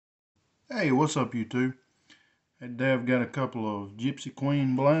Hey, what's up, YouTube? Today I've got a couple of Gypsy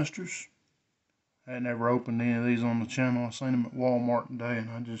Queen blasters. I had never opened any of these on the channel. I seen them at Walmart today, and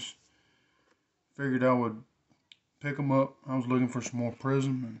I just figured I would pick them up. I was looking for some more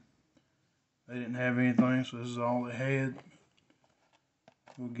Prism, and they didn't have anything, so this is all they had.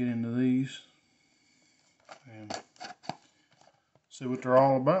 We'll get into these and see what they're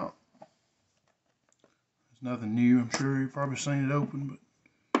all about. It's nothing new. I'm sure you've probably seen it open, but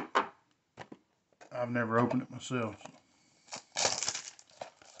I've never opened it myself.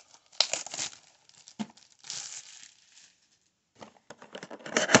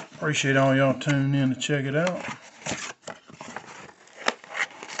 Appreciate all y'all tuning in to check it out.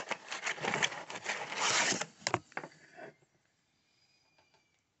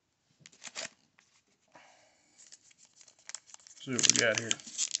 See what we got here.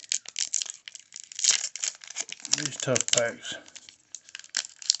 These tough packs.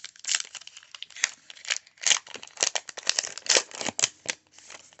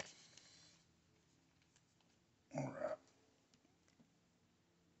 Alright.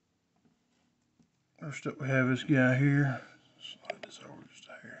 First up we have this guy here. Slide this over just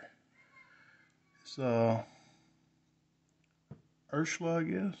a hair. It's Ursula, I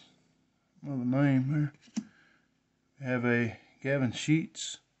guess. Another name there. We have a Gavin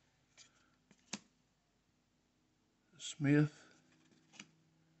Sheets, Smith,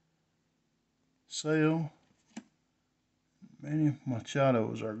 Sale, Manny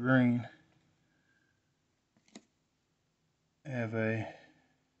Machado's are green. We have a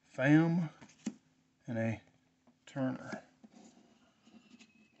Pham and a Turner.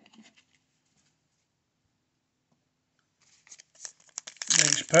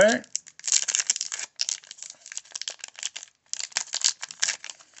 Next pack.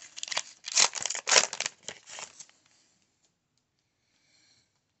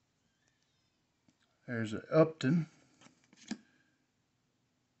 There's a Upton,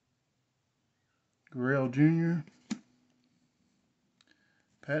 Gurrell Jr.,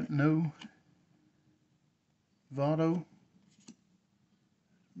 Patino, Votto,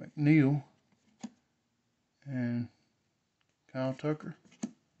 McNeil, and Kyle Tucker.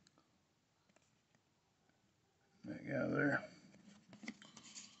 That guy there.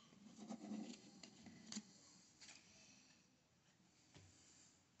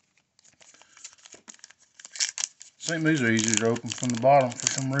 I think these are easier to open from the bottom for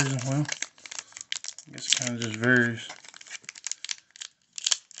some reason. Well, I guess it kind of just varies.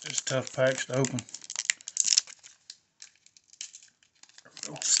 It's tough packs to open. There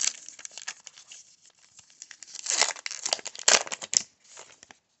we go.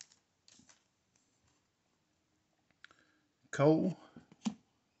 Cole,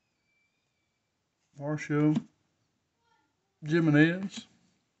 Varsho, Jimenez.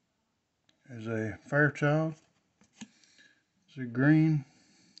 There's a Fairchild. There's a green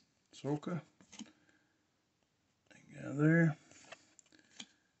Soka. That guy there.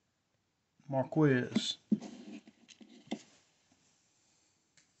 Marquez.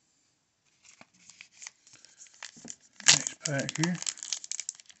 Next pack here.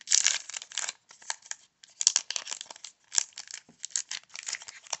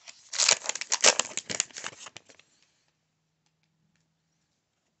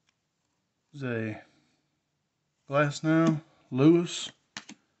 There's a Glass now, Lewis,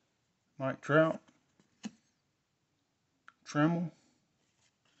 Mike Trout, Tremmel,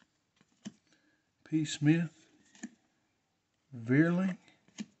 P. Smith, Veerling,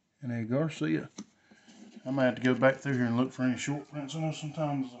 and a Garcia. I might have to go back through here and look for any short prints. I know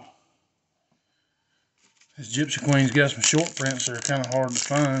sometimes this Gypsy Queen's got some short prints that are kind of hard to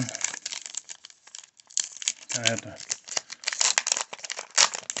find. I have to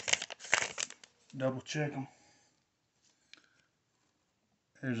double check them.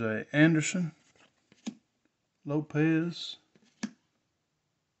 There's a Anderson, Lopez.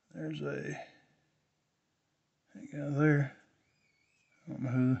 There's a that guy there. I don't know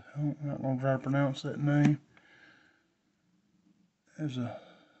who. I'm not gonna try to pronounce that name. There's a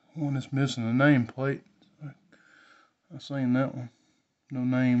one that's missing a nameplate. I've seen that one. No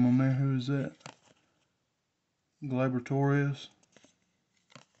name on there. Who is that? Glaber Torres.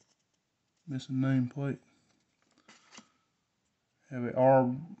 Missing nameplate. Have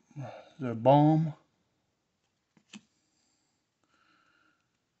a Bomb.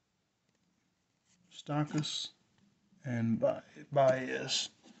 Stockus and Baez.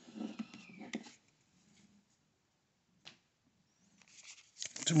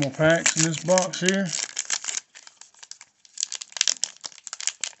 Two more packs in this box here.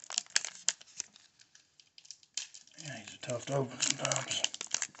 Yeah, these are tough to open sometimes.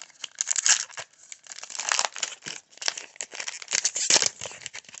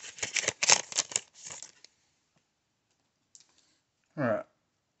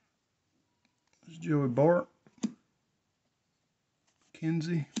 Joey Bart,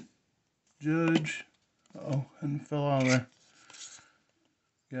 Kinsey, Judge. Uh-oh, and fell out of there.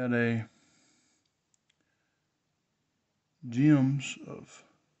 Got a Gems of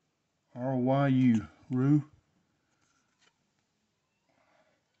RYU, Rue.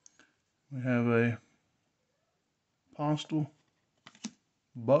 We have a Postal,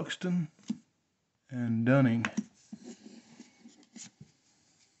 Buxton, and Dunning.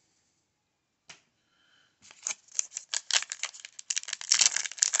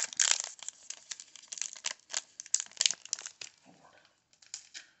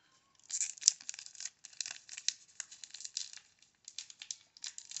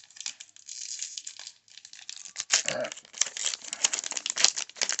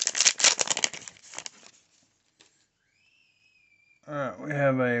 Alright, we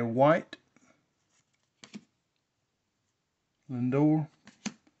have a White, Lindor,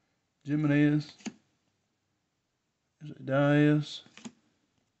 Jimenez, Diaz,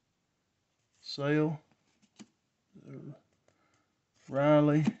 Sale,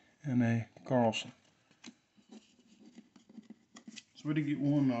 Riley, and a Carlson. So we did get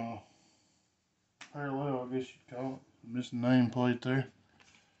one parallel, I guess you'd call it. Missing nameplate there.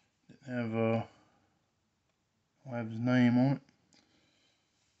 Didn't have don't have his name on it.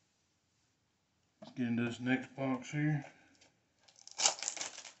 Let's get into this next box here.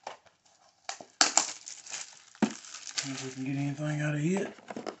 See if we can get anything out of it.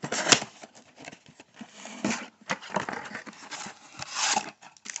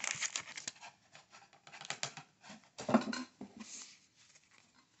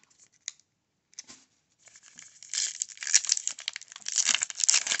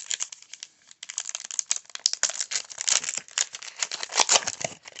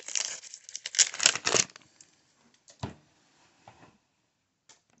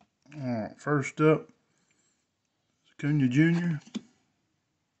 Alright, first up, Acuna Jr.,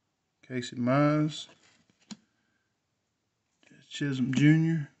 Casey Mize, Chisholm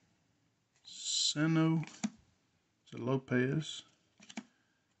Jr., Seno, Lopez,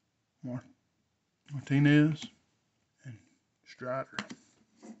 Martinez, and Strider.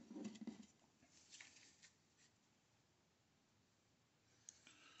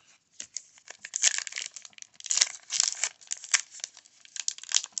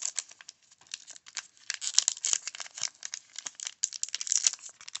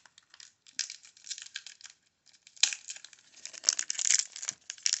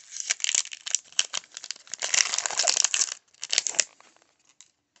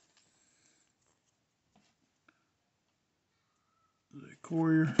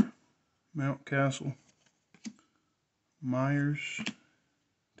 Courier, Mountcastle, Myers,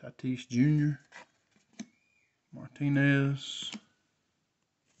 Tatis Jr., Martinez,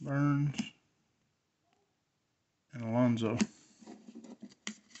 Burns, and Alonso.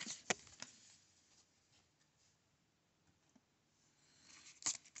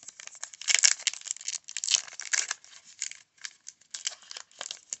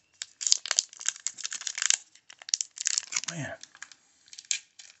 Man.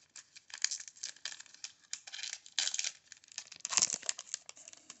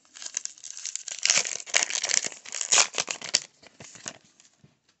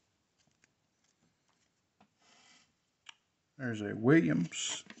 There's a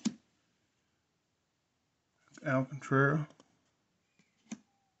Williams, Alcantara.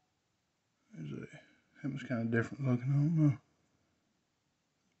 There's a, that was kind of different looking, I don't know.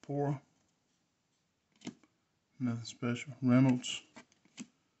 Pora. Nothing special. Reynolds,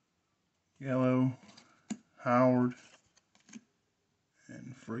 Gallo, Howard,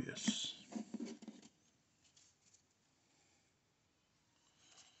 and Frias.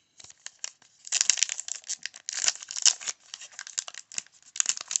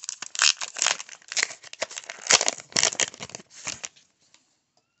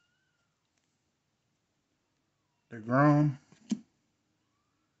 DeGrom,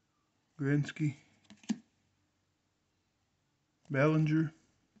 Gretzky, Bellinger.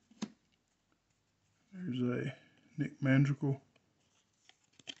 There's a Nick Mandrickle,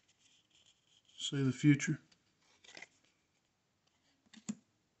 See the Future,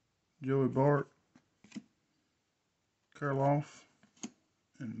 Joey Bart, Karloff,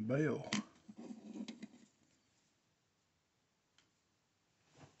 and Bale.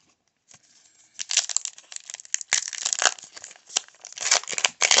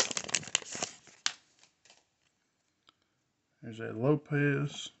 There's a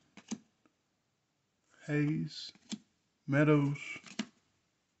Lopez, Hayes, Meadows,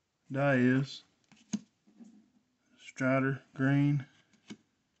 Diaz, Strider, Green,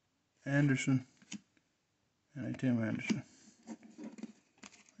 Anderson, and a Tim Anderson.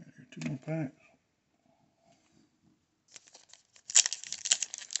 Here, 2 more packs.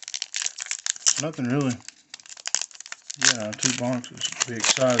 Nothing really. Yeah, 2 boxes to be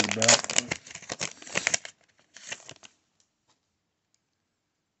excited about.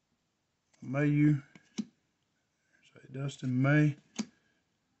 Mayu. There's a Dustin May.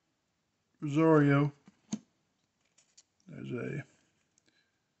 Rosario. There's a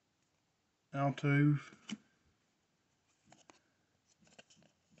Altuve.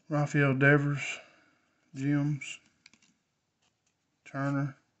 Rafael Devers. Gems.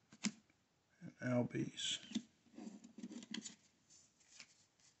 Turner. And Albies.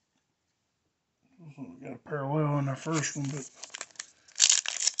 We got a parallel in our first one, but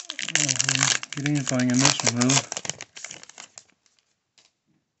I don't know if we can get anything in this one really.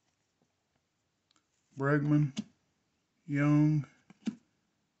 Bregman, Young,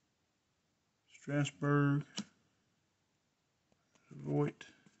 Strasburg, Voigt,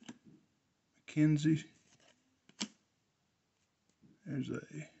 McKenzie. There's that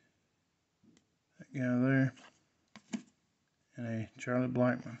guy there, and a Charlie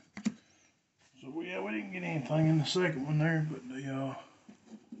Blackmon. So yeah, we didn't get anything in the second one there, but the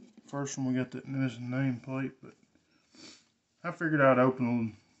first one we got that missing nameplate. But I figured I'd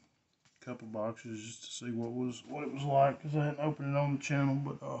open a couple boxes just to see what it was like, because I hadn't opened it on the channel.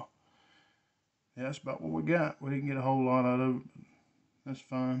 But yeah, that's about what we got. We didn't get a whole lot out of it, but that's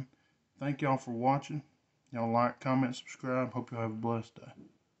fine. Thank y'all for watching. Y'all like, comment, subscribe. Hope y'all have a blessed day.